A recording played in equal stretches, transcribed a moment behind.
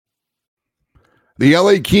The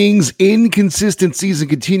LA Kings' inconsistent season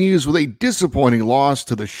continues with a disappointing loss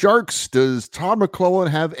to the Sharks. Does Todd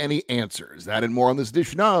McClellan have any answers? That and more on this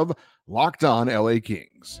edition of Locked On LA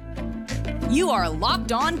Kings. You are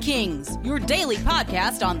Locked On Kings, your daily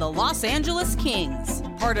podcast on the Los Angeles Kings,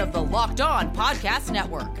 part of the Locked On Podcast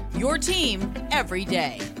Network, your team every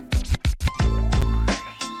day.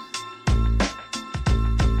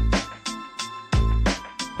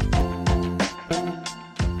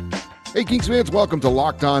 Hey, Kings fans, welcome to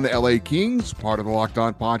Locked On LA Kings, part of the Locked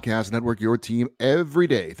On Podcast Network, your team every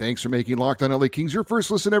day. Thanks for making Locked On LA Kings your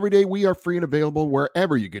first listen every day. We are free and available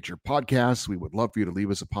wherever you get your podcasts. We would love for you to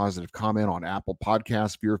leave us a positive comment on Apple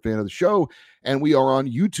Podcasts if you're a fan of the show. And we are on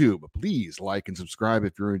YouTube. Please like and subscribe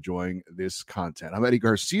if you're enjoying this content. I'm Eddie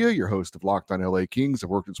Garcia, your host of Locked On LA Kings. I've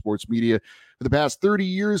worked in sports media for the past 30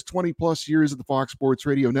 years, 20 plus years at the Fox Sports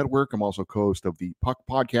Radio Network. I'm also co-host of the Puck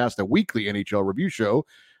Podcast, a weekly NHL review show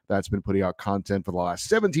that's been putting out content for the last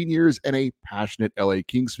 17 years, and a passionate LA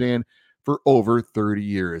Kings fan for over 30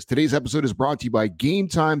 years. Today's episode is brought to you by Game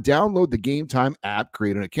Time. Download the Game Time app,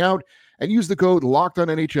 create an account, and use the code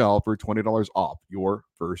LOCKEDONNHL for $20 off your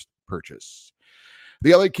first purchase.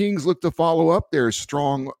 The LA Kings look to follow up their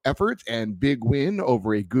strong effort and big win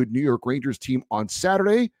over a good New York Rangers team on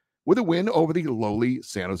Saturday with a win over the lowly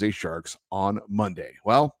San Jose Sharks on Monday.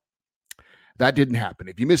 Well, that didn't happen.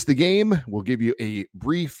 If you missed the game, we'll give you a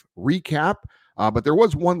brief recap. But there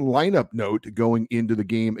was one lineup note going into the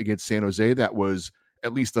game against San Jose that was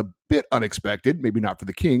at least a bit unexpected, maybe not for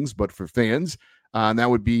the Kings, but for fans. And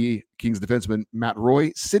that would be Kings defenseman Matt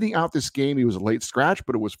Roy sitting out this game. He was a late scratch,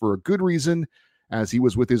 but it was for a good reason, as he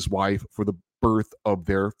was with his wife for the birth of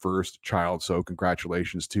their first child. So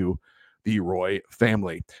congratulations to the Roy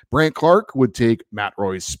family. Brandt Clarke would take Matt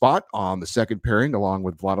Roy's spot on the second pairing along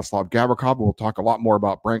with Vladislav Gavrikov. We'll talk a lot more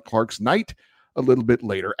about Brandt Clarke's night a little bit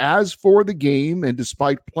later. As for the game, and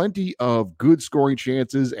despite plenty of good scoring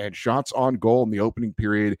chances and shots on goal in the opening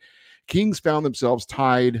period, Kings found themselves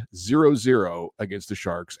tied 0-0 against the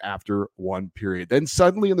Sharks after one period. Then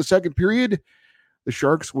suddenly in the second period, the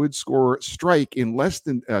Sharks would score twice in less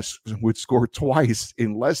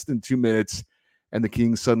than 2 minutes, and the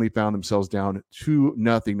Kings suddenly found themselves down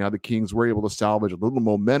 2-0. Now the Kings were able to salvage a little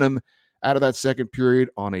momentum out of that second period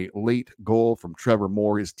on a late goal from Trevor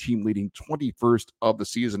Moore, his team-leading 21st of the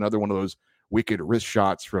season. Another one of those wicked wrist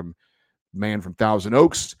shots from man from Thousand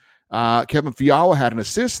Oaks. Kevin Fiala had an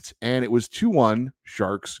assist, and it was 2-1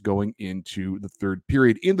 Sharks going into the third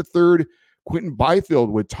period. In the third, Quinton Byfield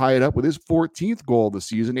would tie it up with his 14th goal of the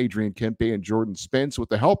season. Adrian Kempe and Jordan Spence with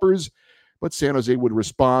the helpers, but San Jose would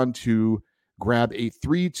respond to grab a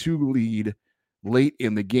 3-2 lead late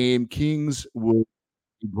in the game. Kings would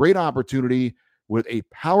a great opportunity with a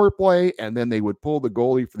power play, and then they would pull the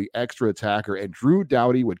goalie for the extra attacker, and Drew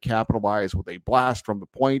Doughty would capitalize with a blast from the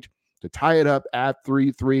point to tie it up at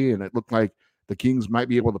 3-3, and it looked like the Kings might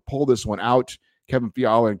be able to pull this one out. Kevin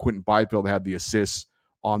Fiala and Quinton Byfield had the assists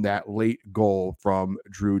on that late goal from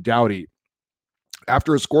Drew Doughty.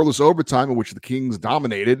 After a scoreless overtime in which the Kings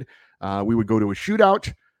dominated, we would go to a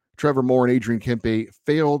shootout. Trevor Moore and Adrian Kempe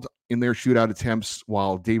failed in their shootout attempts,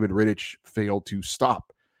 while David Rittich failed to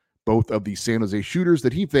stop both of the San Jose shooters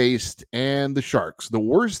that he faced, and the Sharks, the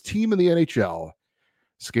worst team in the NHL,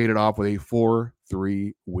 skated off with a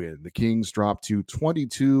 4-3 win. The Kings dropped to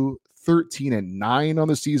 22-13-9 on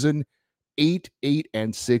the season,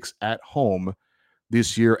 8-8-6 at home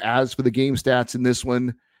this year. As for the game stats in this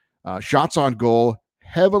one, shots on goal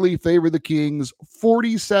heavily favored the Kings,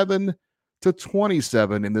 47-27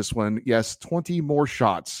 in this one. Yes, 20 more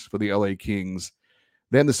shots for the LA Kings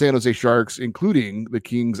than the San Jose Sharks, including the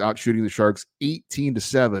Kings outshooting the Sharks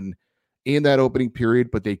 18-7 in that opening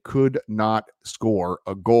period, but they could not score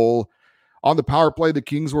a goal. On the power play, the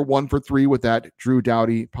Kings were 1 for 3 with that Drew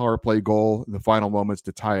Doughty power play goal in the final moments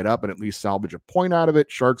to tie it up and at least salvage a point out of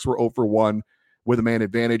it. Sharks were 0 for 1 with a man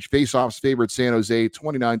advantage. Faceoffs favored San Jose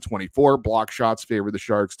 29-24. Block shots favored the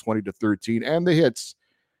Sharks 20-13, and the hits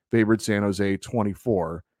favored San Jose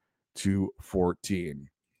 24-14.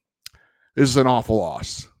 This is an awful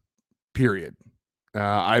loss, period.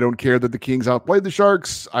 I don't care that the Kings outplayed the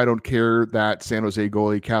Sharks. I don't care that San Jose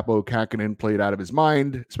goalie Kaapo Kähkönen played out of his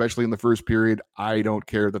mind, especially in the first period. I don't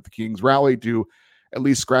care that the Kings rallied to at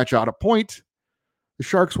least scratch out a point. The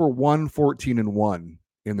Sharks were 1-14-1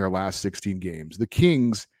 in their last 16 games. The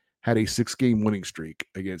Kings had a 6-game winning streak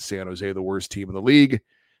against San Jose, the worst team in the league.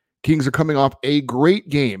 Kings are coming off a great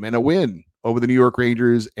game and a win over the New York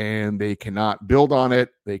Rangers, and they cannot build on it.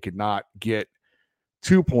 They could not get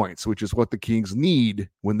 2 points, which is what the Kings need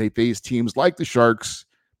when they face teams like the Sharks,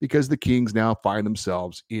 because the Kings now find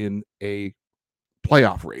themselves in a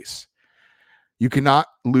playoff race. You cannot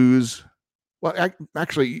lose. Well,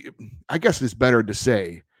 I guess it's better to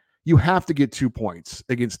say you have to get 2 points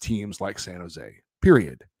against teams like San Jose.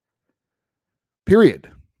 Period.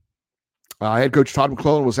 Head coach Todd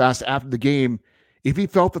McClellan was asked after the game if he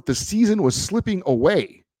felt that the season was slipping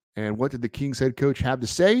away. And what did the Kings head coach have to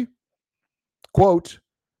say? Quote,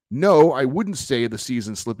 "No, I wouldn't say the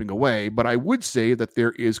season's slipping away, but I would say that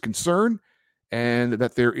there is concern and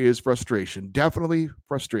that there is frustration. Definitely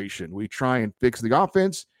frustration. We try and fix the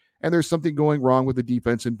offense, and there's something going wrong with the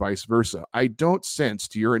defense and vice versa. I don't sense,"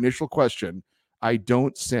 to your initial question, "I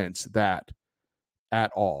don't sense that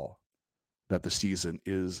at all, that the season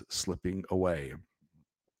is slipping away."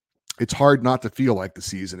 It's hard not to feel like the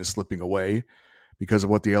season is slipping away because of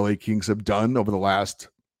what the LA Kings have done over the last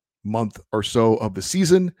month or so of the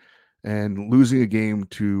season, and losing a game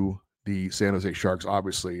to the San Jose Sharks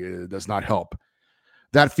obviously does not help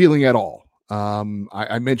that feeling at all.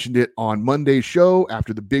 I mentioned it on Monday's show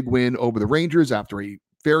after the big win over the Rangers, after a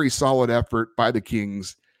very solid effort by the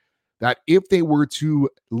Kings, that if they were to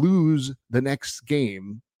lose the next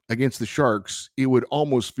game against the Sharks, it would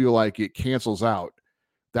almost feel like it cancels out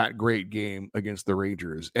that great game against the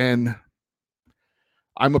Rangers. And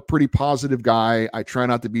I'm a pretty positive guy. I try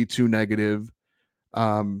not to be too negative.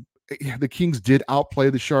 The Kings did outplay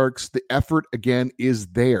the Sharks. The effort, again, is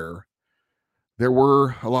there. There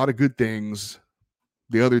were a lot of good things.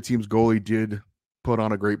 The other team's goalie did put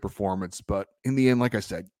on a great performance, but in the end, like I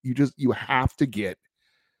said, you have to get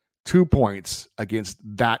 2 points against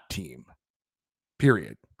that team,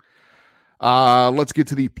 period. Let's get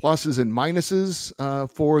to the pluses and minuses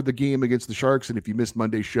for the game against the Sharks. And if you missed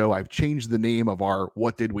Monday's show, I've changed the name of our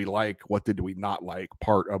 "What Did We Like, What Did We Not Like"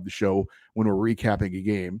 part of the show when we're recapping a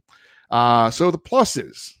game. So the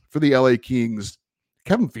pluses for the LA Kings: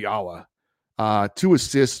 Kevin Fiala, 2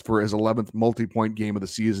 assists for his 11th multi-point game of the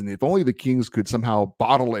season. If only the Kings could somehow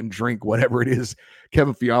bottle and drink whatever it is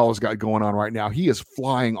Kevin Fiala's got going on right now. He is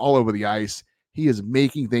flying all over the ice. He is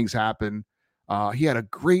making things happen. He had a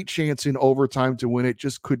great chance in overtime to win it,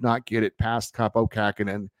 just could not get it past Kaapo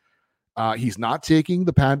Kähkönen. He's not taking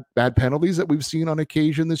the bad penalties that we've seen on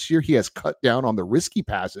occasion this year. He has cut down on the risky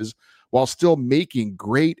passes while still making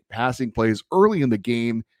great passing plays early in the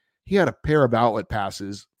game. He had a pair of outlet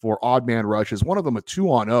passes for odd man rushes, one of them a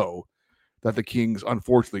 2-on-0 that the Kings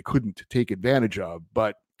unfortunately couldn't take advantage of.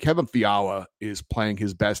 But Kevin Fiala is playing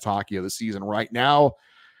his best hockey of the season right now.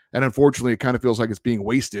 And unfortunately, it kind of feels like it's being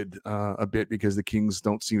wasted a bit because the Kings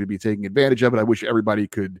don't seem to be taking advantage of it. I wish everybody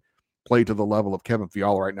could play to the level of Kevin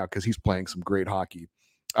Fiala right now because he's playing some great hockey.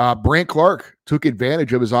 Brandt Clarke took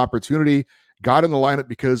advantage of his opportunity, got in the lineup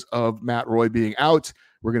because of Matt Roy being out.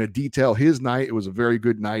 We're going to detail his night. It was a very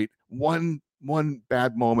good night. One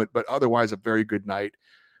bad moment, but otherwise a very good night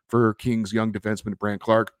for Kings young defenseman Brandt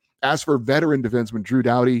Clarke. As for veteran defenseman Drew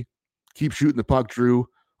Doughty, keep shooting the puck, Drew,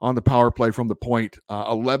 on the power play from the point.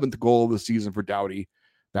 11th goal of the season for Doughty.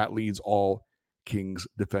 That leads all Kings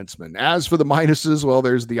defensemen. As for the minuses, well,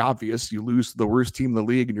 there's the obvious. You lose to the worst team in the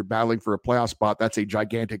league and you're battling for a playoff spot. That's a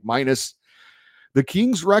gigantic minus. The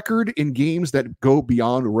Kings' record in games that go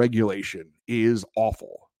beyond regulation is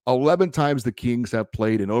awful. 11 times the Kings have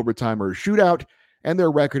played in overtime or a shootout, and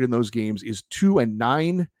their record in those games is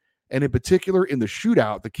 2-9. And in particular, in the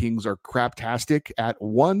shootout, the Kings are craptastic at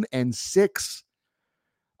 1-6.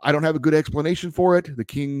 I don't have a good explanation for it. The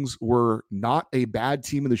Kings were not a bad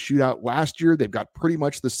team in the shootout last year. They've got pretty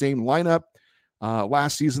much the same lineup.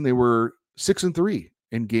 Last season, they were 6-3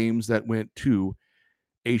 in games that went to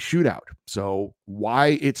a shootout. So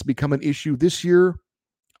why it's become an issue this year,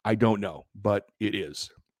 I don't know, but it is.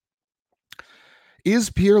 Is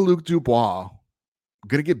Pierre-Luc Dubois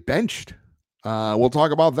going to get benched? We'll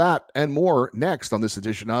talk about that and more next on this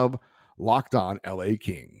edition of Locked On LA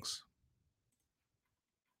Kings.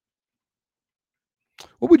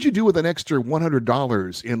 What would you do with an extra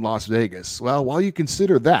 $100 in Las Vegas? Well, while you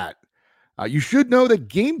consider that, you should know that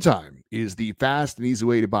Game Time is the fast and easy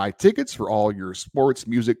way to buy tickets for all your sports,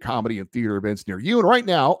 music, comedy, and theater events near you. And right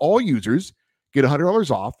now, all users get $100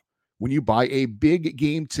 off when you buy a big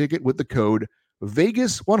game ticket with the code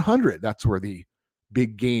Vegas100. That's where the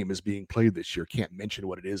big game is being played this year. Can't mention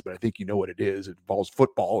what it is, but I think you know what it is. It involves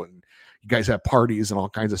football, and you guys have parties and all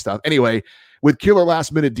kinds of stuff. Anyway, with killer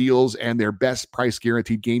last-minute deals and their best price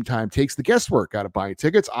guaranteed, Game Time takes the guesswork out of buying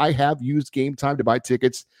tickets. I have used Game Time to buy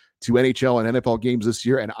tickets to NHL and NFL games this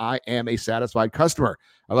year, and I am a satisfied customer.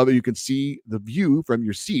 I love that you can see the view from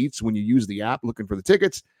your seats when you use the app looking for the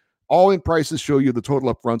tickets. All-in prices show you the total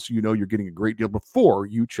up front, so you know you're getting a great deal before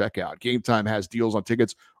you check out. Game Time has deals on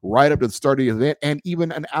tickets right up to the start of the event and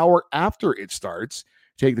even an hour after it starts.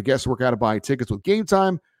 Take the guesswork out of buying tickets with Game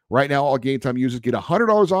Time. Right now, all Game Time users get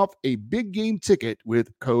 $100 off a big game ticket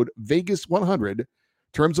with code VEGAS100.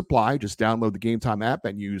 Terms apply. Just download the Game Time app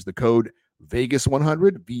and use the code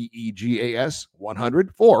VEGAS100, VEGAS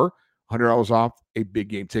 100 for $100 off a big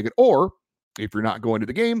game ticket. Or if you're not going to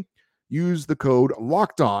the game, use the code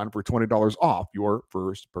LOCKEDON for $20 off your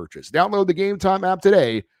first purchase. Download the Game Time app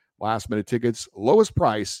today. Last minute tickets, lowest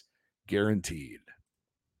price guaranteed.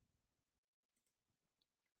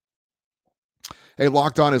 Hey,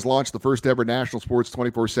 Locked On has launched the first ever national sports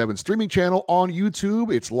 24/7 streaming channel on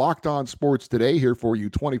YouTube. It's Locked On Sports Today, here for you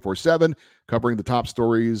 24/7, covering the top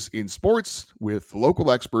stories in sports with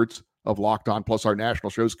local experts of Locked On, plus our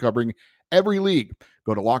national shows covering every league.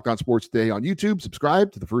 Go to Locked On Sports Today on YouTube.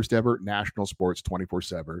 Subscribe to the first ever national sports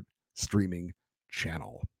 24/7 streaming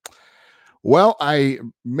channel. Well, I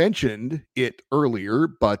mentioned it earlier,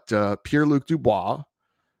 but Pierre-Luc Dubois,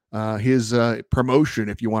 his promotion,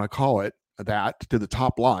 if you want to call it that, to the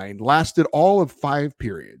top line lasted all of 5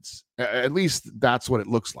 periods. At least that's what it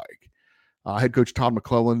looks like. Head coach Todd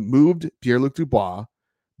McClellan moved Pierre-Luc Dubois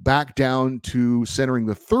back down to centering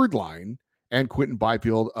the third line and Quentin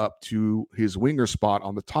Byfield up to his winger spot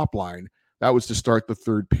on the top line. That was to start the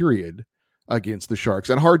third period against the Sharks.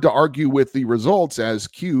 And hard to argue with the results, as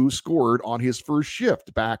Q scored on his first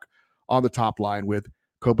shift back on the top line with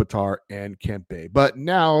Kopitar and Kempe. But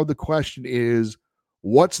now the question is,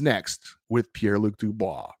 what's next with Pierre-Luc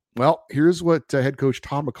Dubois? Well, here's what head coach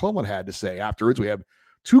Todd McClellan had to say afterwards. We have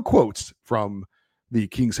 2 quotes from the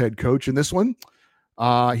Kings head coach in this one.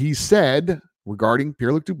 He said regarding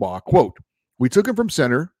Pierre-Luc Dubois, quote, "We took him from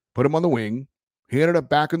center, put him on the wing. He ended up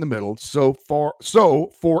back in the middle. So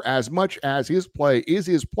for as much as his play is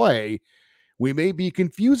his play, we may be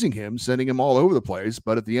confusing him, sending him all over the place.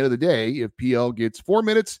 But at the end of the day, if PL gets 4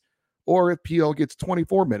 minutes or if PL gets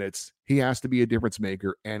 24 minutes, he has to be a difference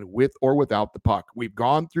maker, and with or without the puck. We've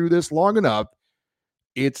gone through this long enough.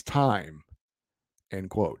 It's time." End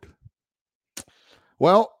quote.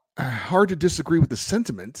 Well, hard to disagree with the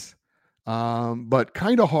sentiment, but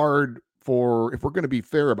kind of hard for, if we're going to be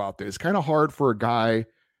fair about this, kind of hard for a guy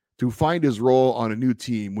to find his role on a new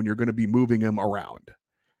team when you're going to be moving him around.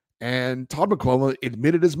 And Todd McClellan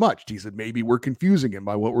admitted as much. He said, maybe we're confusing him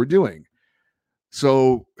by what we're doing.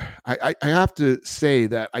 So I have to say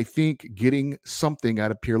that I think getting something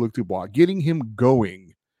out of Pierre-Luc Dubois, getting him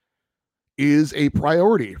going, is a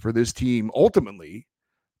priority for this team ultimately.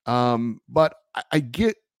 But I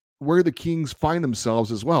get where the Kings find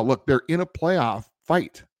themselves as well. Look, they're in a playoff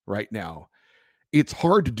fight right now. It's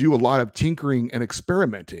hard to do a lot of tinkering and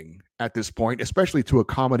experimenting at this point, especially to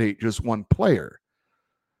accommodate just one player.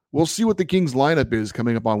 We'll see what the Kings lineup is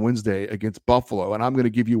coming up on Wednesday against Buffalo, and I'm going to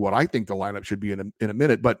give you what I think the lineup should be in a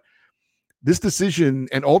minute. But this decision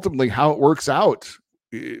and ultimately how it works out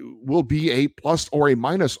will be a plus or a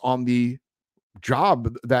minus on the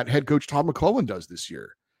job that head coach Todd McClellan does this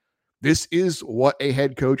year. This is what a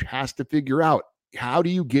head coach has to figure out. How do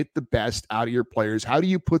you get the best out of your players? How do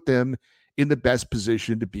you put them in the best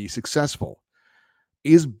position to be successful?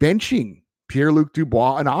 Is benching Pierre-Luc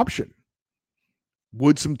Dubois an option?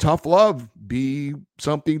 Would some tough love be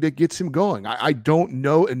something that gets him going? I don't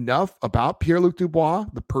know enough about Pierre-Luc Dubois,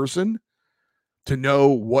 the person, to know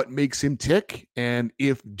what makes him tick and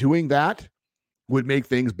if doing that would make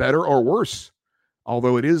things better or worse.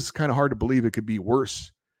 Although it is kind of hard to believe it could be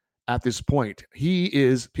worse at this point.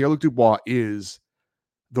 Pierre-Luc Dubois is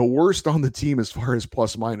the worst on the team as far as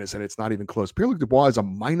plus minus, and it's not even close. Pierre-Luc Dubois is a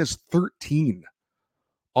minus 13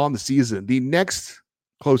 on the season. The next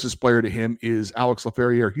closest player to him is Alex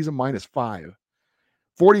Laferriere. He's a minus 5.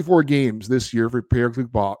 44 games this year for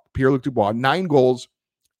Pierre-Luc Dubois, 9 goals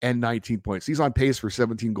and 19 points. He's on pace for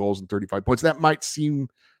 17 goals and 35 points. That might seem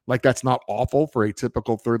like that's not awful for a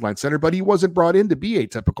typical third-line center, but he wasn't brought in to be a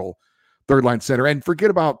typical third-line center. And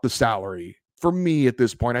forget about the salary. For me at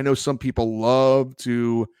this point, I know some people love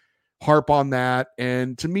to harp on that,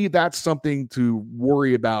 and to me, that's something to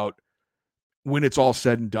worry about when it's all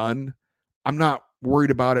said and done. I'm not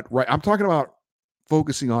worried about it, right? I'm talking about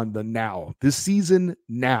focusing on the now, this season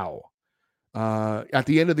now. At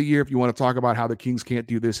the end of the year, if you want to talk about how the Kings can't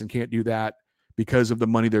do this and can't do that because of the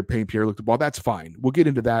money they're paying Pierre-Luc Dubois, that's fine. We'll get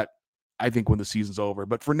into that, I think, when the season's over.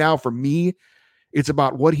 But for now, for me, it's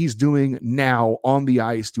about what he's doing now on the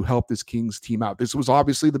ice to help this Kings team out. This was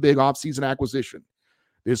obviously the big offseason acquisition.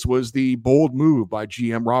 This was the bold move by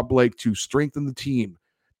GM Rob Blake to strengthen the team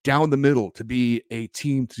down the middle, to be a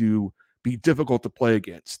team to be difficult to play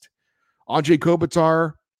against. Anze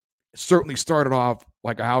Kopitar certainly started off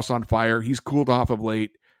like a house on fire. He's cooled off of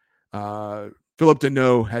late. Philip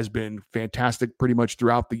Deneau has been fantastic pretty much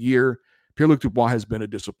throughout the year. Pierre-Luc Dubois has been a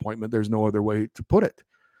disappointment. There's no other way to put it.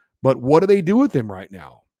 But what do they do with him right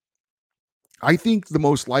now? I think the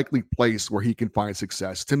most likely place where he can find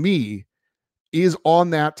success, to me, is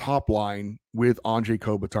on that top line with Anze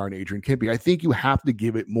Kopitar and Adrian Kempe. I think you have to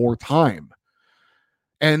give it more time.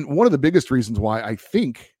 And one of the biggest reasons why I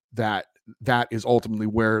think that is ultimately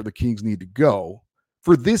where the Kings need to go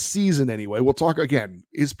for this season anyway. We'll talk again.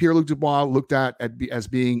 Is Pierre-Luc Dubois looked at as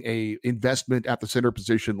being a investment at the center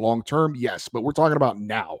position long-term? Yes, but we're talking about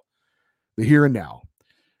now, the here and now.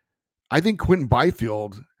 I think Quinton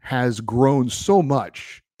Byfield has grown so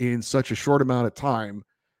much in such a short amount of time.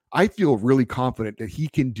 I feel really confident that he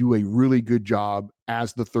can do a really good job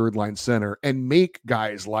as the third line center and make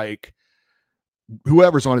guys like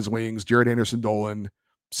whoever's on his wings, Jaret Anderson-Dolan,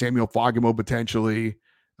 Samuel Fagemo potentially,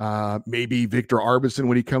 maybe Victor Arvidsson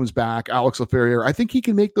when he comes back, Alex Laferriere. I think he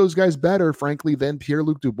can make those guys better, frankly, than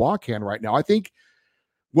Pierre-Luc Dubois can right now. I think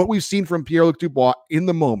what we've seen from Pierre-Luc Dubois in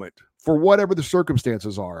the moment, for whatever the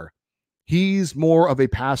circumstances are, he's more of a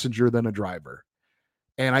passenger than a driver.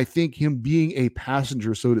 And I think him being a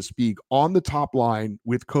passenger, so to speak, on the top line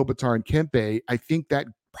with Kopitar and Kempe, I think that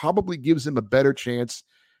probably gives him a better chance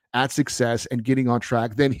at success and getting on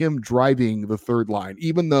track than him driving the third line,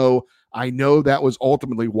 even though I know that was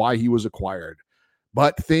ultimately why he was acquired.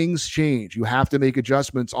 But things change. You have to make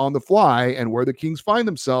adjustments on the fly, and where the Kings find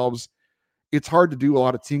themselves, it's hard to do a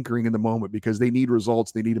lot of tinkering in the moment because they need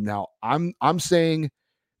results. They need them now. I'm saying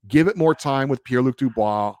give it more time with Pierre-Luc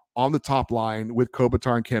Dubois on the top line with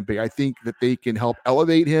Kopitar and Kempe. I think that they can help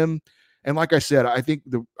elevate him. And like I said, I think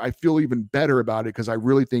I feel even better about it because I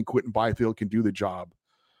really think Quinton Byfield can do the job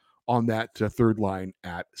on that third line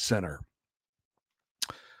at center.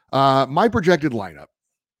 My projected lineup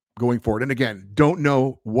going forward, and again, don't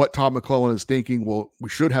know what Todd McClellan is thinking. Well, we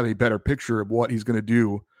should have a better picture of what he's going to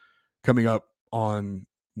do coming up on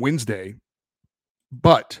Wednesday.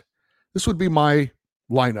 But this would be my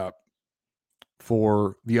lineup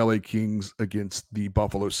for the LA Kings against the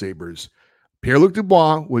Buffalo Sabres. Pierre-Luc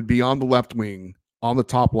Dubois would be on the left wing on the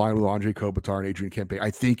top line with Anze Kopitar and Adrian Kempe.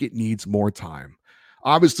 I think it needs more time.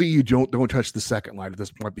 Obviously, you don't touch the second line at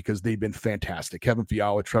this point because they've been fantastic. Kevin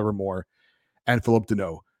Fiala, Trevor Moore, and Phillip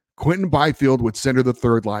Danault. Quinton Byfield would center the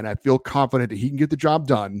third line. I feel confident that he can get the job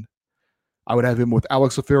done. I would have him with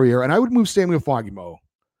Alex Laferriere, and I would move Samuel Fagemo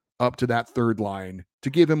up to that third line to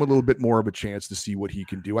give him a little bit more of a chance to see what he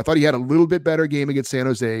can do. I thought he had a little bit better game against San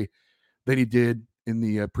Jose than he did in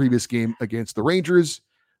the previous game against the Rangers.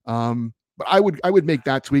 But I would make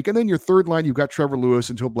that tweak. And then your third line, you've got Trevor Lewis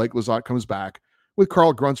until Blake Lizotte comes back with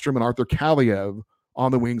Carl Grundstrom and Arthur Kaliev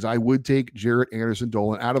on the wings. I would take Jaret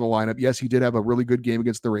Anderson-Dolan out of the lineup. Yes, he did have a really good game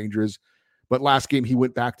against the Rangers, but last game he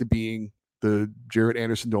went back to being the Jaret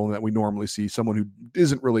Anderson-Dolan that we normally see, someone who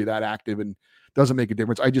isn't really that active and doesn't make a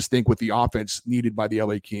difference. I just think with the offense needed by the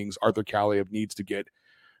LA Kings, Arthur Kaliev needs to get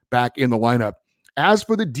back in the lineup. As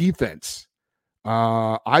for the defense,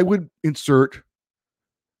 I would insert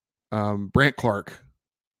Brandt Clarke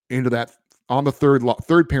into that on the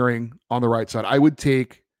third pairing on the right side. I would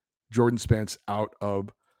take Jordan Spence out of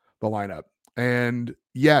the lineup. And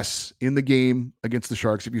yes, in the game against the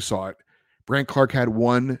Sharks, if you saw it, Brandt Clarke had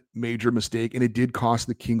one major mistake, and it did cost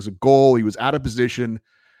the Kings a goal. He was out of position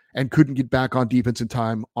and couldn't get back on defense in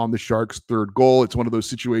time on the Sharks' third goal. It's one of those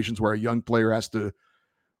situations where a young player has to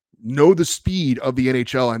know the speed of the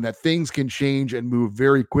NHL and that things can change and move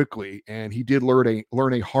very quickly. And he did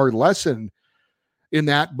learn a hard lesson in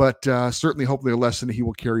that, but certainly hopefully a lesson he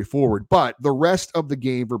will carry forward. But the rest of the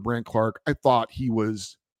game for Brandt Clarke, I thought he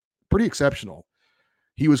was pretty exceptional.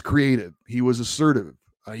 He was creative. He was assertive.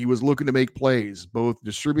 He was looking to make plays, both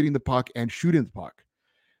distributing the puck and shooting the puck.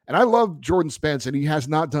 And I love Jordan Spence, and he has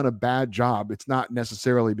not done a bad job. It's not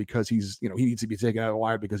necessarily because he needs to be taken out of the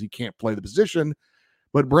lineup because he can't play the position.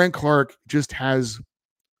 But Brandt Clarke just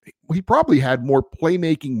he probably had more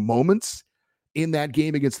playmaking moments in that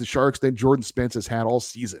game against the Sharks than Jordan Spence has had all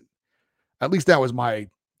season. At least that was my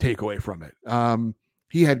takeaway from it.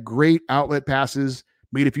 He had great outlet passes,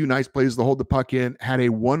 made a few nice plays to hold the puck in, had a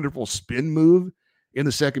wonderful spin move in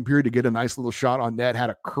the second period to get a nice little shot on net, had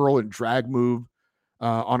a curl and drag move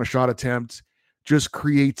on a shot attempt. Just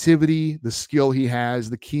creativity, the skill he has.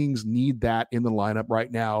 The Kings need that in the lineup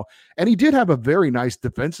right now. And he did have a very nice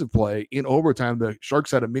defensive play in overtime. The Sharks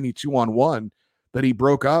had a mini 2-on-1 that he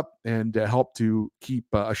broke up and helped to keep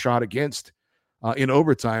a shot against in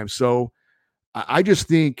overtime. So I just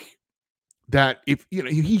think that if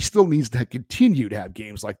he still needs to continue to have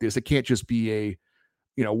games like this. It can't just be a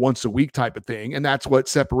once a week type of thing. And that's what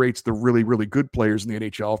separates the really, really good players in the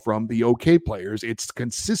NHL from the okay players. It's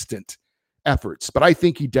consistent efforts. But I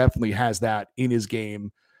think he definitely has that in his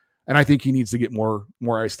game. And I think he needs to get more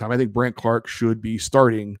ice time. I think Brandt Clarke should be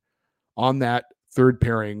starting on that third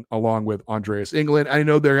pairing along with Andreas England. I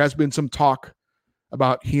know there has been some talk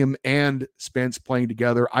about him and Spence playing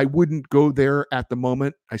together. I wouldn't go there at the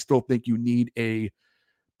moment. I still think you need a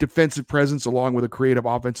defensive presence along with a creative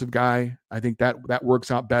offensive guy. I think that works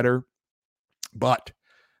out better. But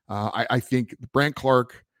I think Brandt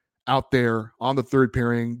Clarke out there on the third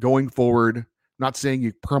pairing going forward, not saying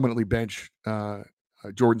you permanently bench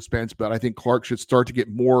Jordan Spence, but I think Clarke should start to get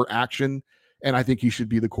more action, and I think he should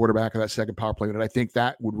be the quarterback of that second power play. And I think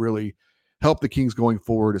that would really help the Kings going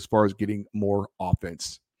forward as far as getting more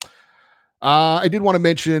offense. I did want to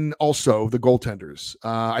mention also the goaltenders.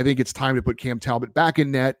 I think it's time to put Cam Talbot back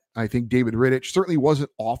in net. I think David Rittich certainly wasn't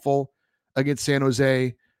awful against San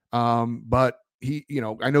Jose, but he,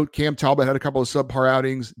 I know Cam Talbot had a couple of subpar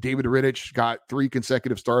outings. David Rittich got 3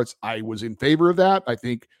 consecutive starts. I was in favor of that. I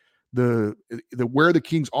think the where the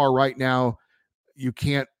Kings are right now, you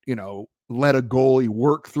can't, let a goalie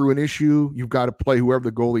work through an issue. You've got to play whoever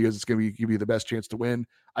the goalie is. It's going to give you the best chance to win.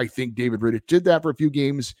 I think David Rittich did that for a few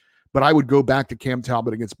games, but I would go back to Cam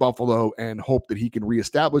Talbot against Buffalo and hope that he can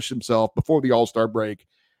reestablish himself before the All-Star break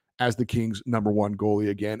as the Kings' number 1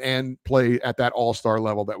 goalie again and play at that All-Star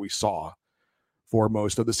level that we saw for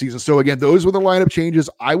most of the season. So again, those were the lineup changes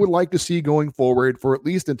I would like to see going forward for at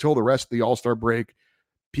least until the rest of the All-Star break.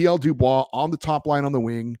 PL Dubois on the top line on the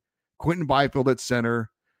wing, Quinton Byfield at center,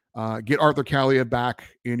 get Arthur Kaliyev back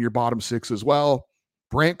in your bottom 6 as well,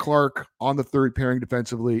 Brandt Clarke on the third pairing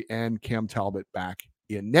defensively, and Cam Talbot back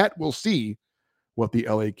in net. We'll see what the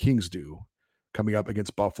LA Kings do coming up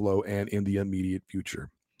against Buffalo and in the immediate future.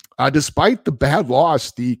 Despite the bad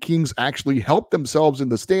loss, the Kings actually helped themselves in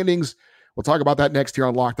the standings. We'll talk about that next here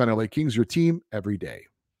on Locked On LA Kings, your team every day.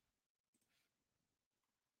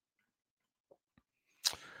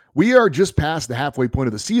 We are just past the halfway point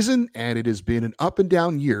of the season, and it has been an up and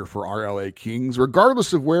down year for our LA Kings.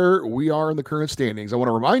 Regardless of where we are in the current standings, I want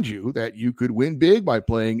to remind you that you could win big by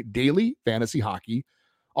playing daily fantasy hockey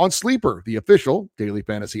on Sleeper, the official daily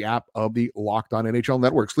fantasy app of the Locked On NHL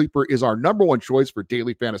Network. Sleeper is our number 1 choice for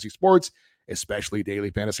daily fantasy sports, especially daily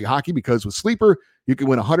fantasy hockey, because with Sleeper, you can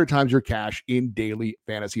win 100 times your cash in daily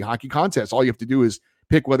fantasy hockey contests. All you have to do is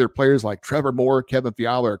pick whether players like Trevor Moore, Kevin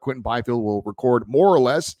Fiala, or Quinton Byfield will record more or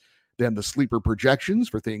less than the Sleeper projections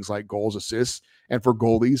for things like goals, assists, and for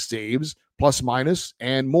goalies, saves, plus, minus,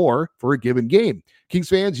 and more for a given game. Kings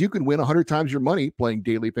fans, you can win 100 times your money playing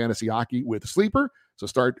daily fantasy hockey with Sleeper. So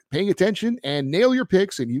start paying attention and nail your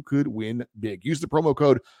picks, and you could win big. Use the promo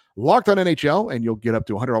code LOCKEDONNHL, and you'll get up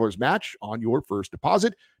to $100 match on your first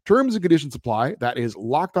deposit. Terms and conditions apply. That is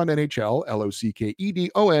LOCKEDONNHL,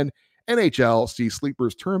 LOCKEDON NHL. See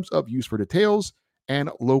Sleeper's terms of use for details and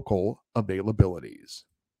local availabilities.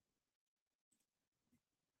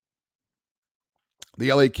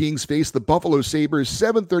 The LA Kings face the Buffalo Sabres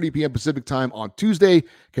 7:30 p.m. Pacific time on Tuesday.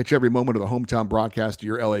 Catch every moment of the hometown broadcast of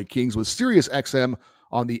your LA Kings with SiriusXM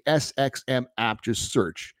on the SXM app. Just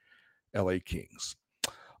search LA Kings.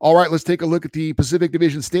 All right, let's take a look at the Pacific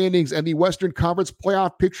Division standings and the Western Conference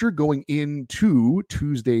playoff picture going into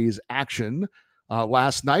Tuesday's action.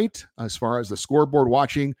 Last night, as far as the scoreboard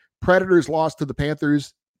watching, Predators lost to the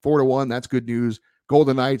Panthers 4-1. That's good news.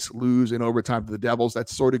 Golden Knights lose in overtime to the Devils.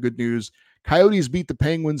 That's sort of good news. Coyotes beat the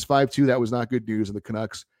Penguins 5-2. That was not good news. And the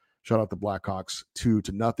Canucks shut out the Blackhawks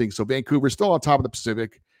 2-0. So Vancouver's still on top of the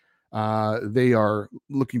Pacific. They are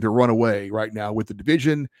looking to run away right now with the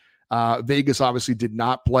division. Vegas obviously did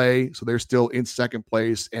not play, so they're still in second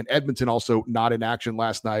place. And Edmonton also not in action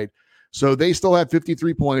last night. So they still have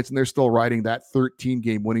 53 points, and they're still riding that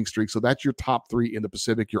 13-game winning streak. So that's your top 3 in the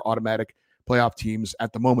Pacific, your automatic playoff teams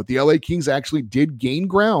at the moment. The LA Kings actually did gain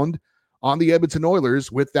ground on the Edmonton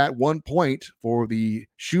Oilers with that 1 point for the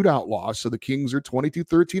shootout loss. So the Kings are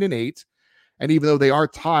 22-13-8. And even though they are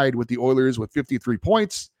tied with the Oilers with 53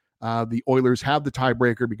 points, the Oilers have the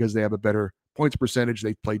tiebreaker because they have a better points percentage.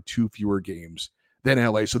 They've played 2 fewer games than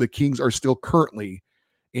LA. So the Kings are still currently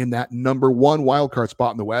in that number 1 wildcard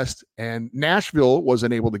spot in the West. And Nashville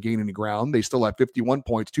wasn't able to gain any ground. They still have 51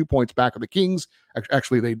 points, 2 points back of the Kings.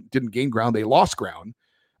 Actually, they didn't gain ground. They lost ground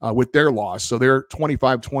with their loss. So they're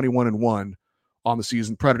 25-21-1 on the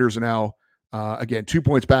season. Predators are now, again, 2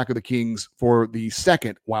 points back of the Kings for the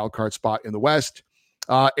second wildcard spot in the West.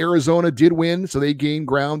 Arizona did win, so they gained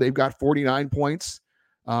ground. They've got 49 points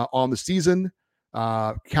on the season.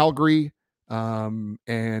 Calgary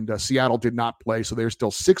and Seattle did not play, so they're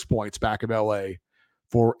still 6 points back of LA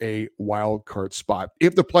for a wild card spot.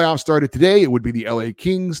 If the playoffs started today, it would be the LA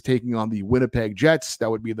Kings taking on the Winnipeg Jets. That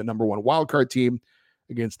would be the number 1 wild card team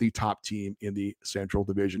against the top team in the Central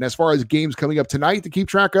Division. As far as games coming up tonight to keep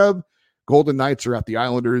track of, Golden Knights are at the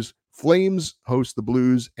Islanders. Flames host the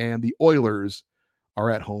Blues, and the Oilers are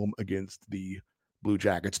at home against the Blue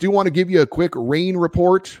Jackets. Do want to give you a quick rain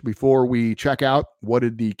report before we check out. What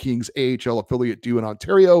did the Kings AHL affiliate do in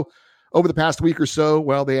Ontario over the past week or so?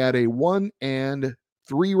 Well, they had a 1-3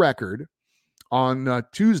 record on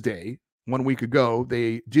Tuesday, 1 week ago.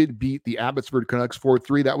 They did beat the Abbotsford Canucks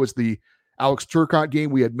 4-3. That was the Alex Turcotte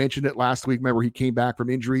game. We had mentioned it last week. Remember, he came back from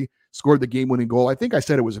injury, scored the game-winning goal. I think I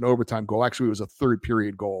said it was an overtime goal. Actually, it was a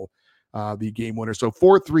third-period goal, the game winner. So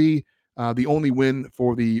 4-3, the only win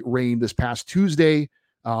for the Reign this past Tuesday.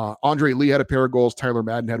 Andre Lee had a pair of goals. Tyler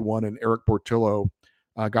Madden had one, and Eric Portillo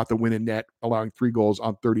got the win in net, allowing 3 goals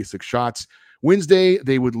on 36 shots. Wednesday,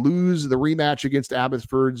 they would lose the rematch against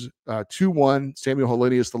Abbotsford's 2-1. Samuel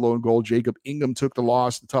Hellenius, the lone goal. Jacob Ingham took the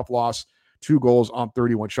loss, the tough loss, 2 goals on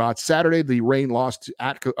 31 shots. Saturday, the Reign lost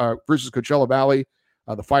versus Coachella Valley.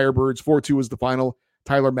 The Firebirds, 4-2 was the final.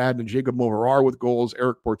 Tyler Madden and Jacob Moverar with goals.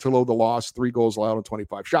 Eric Portillo, the loss, 3 goals allowed on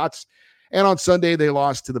 25 shots. And on Sunday, they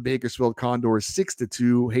lost to the Bakersfield Condors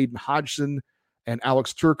 6-2. Hayden Hodgson and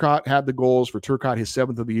Alex Turcotte had the goals. For Turcotte, his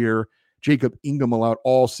 7th of the year. Jacob Ingham allowed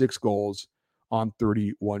all 6 goals on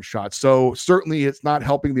 31 shots. So certainly it's not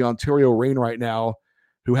helping the Ontario Reign right now,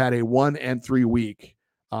 who had a 1-3 week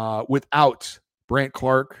without Brandt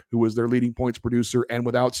Clarke, who was their leading points producer, and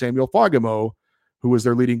without Samuel Fagemo, who was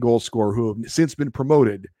their leading goal scorer, who have since been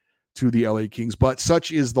promoted to the LA Kings. But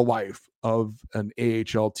such is the life of an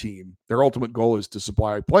AHL team. Their ultimate goal is to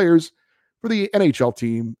supply players for the NHL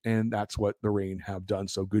team, and that's what the Reign have done.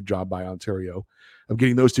 So good job by Ontario of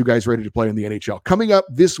getting those 2 guys ready to play in the NHL. Coming up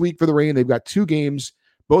this week for the Reign, they've got 2 games.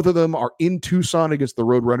 Both of them are in Tucson against the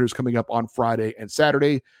Roadrunners coming up on Friday and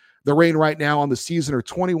Saturday. The Reign right now on the season are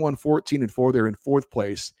 21-14-4. They're in 4th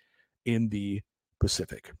place in the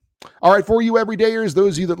Pacific. All right, for you everydayers,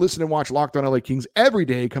 those of you that listen and watch Locked On LA Kings every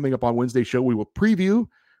day, coming up on Wednesday show, we will preview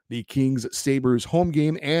the Kings-Sabres home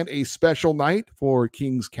game and a special night for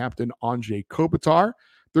Kings captain Anze Kopitar.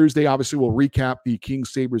 Thursday, obviously, we'll recap the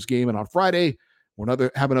Kings-Sabres game, and on Friday,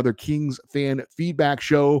 we'll have another Kings fan feedback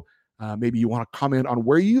show. Maybe you want to comment on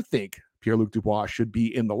where you think Pierre-Luc Dubois should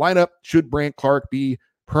be in the lineup. Should Brandt Clarke be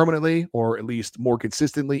permanently or at least more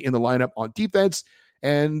consistently in the lineup on defense?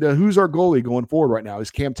 And who's our goalie going forward right now? Is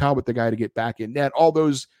Cam Talbot the guy to get back in net? All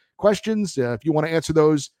those questions, if you want to answer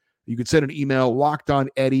those, you can send an email,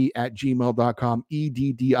 lockedoneddie@gmail.com,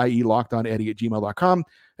 EDDIE, lockedoneddie@gmail.com.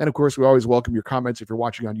 And, of course, we always welcome your comments if you're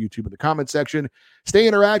watching on YouTube in the comment section. Stay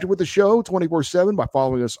interactive with the show 24/7 by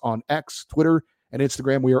following us on X, Twitter, and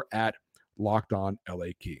Instagram. We are at Locked On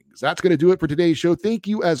LA Kings. That's going to do it for today's show. Thank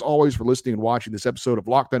you, as always, for listening and watching this episode of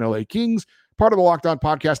Locked On LA Kings, part of the Locked On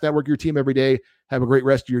Podcast Network, your team every day. Have a great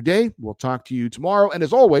rest of your day. We'll talk to you tomorrow. And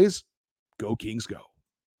as always, go Kings, go.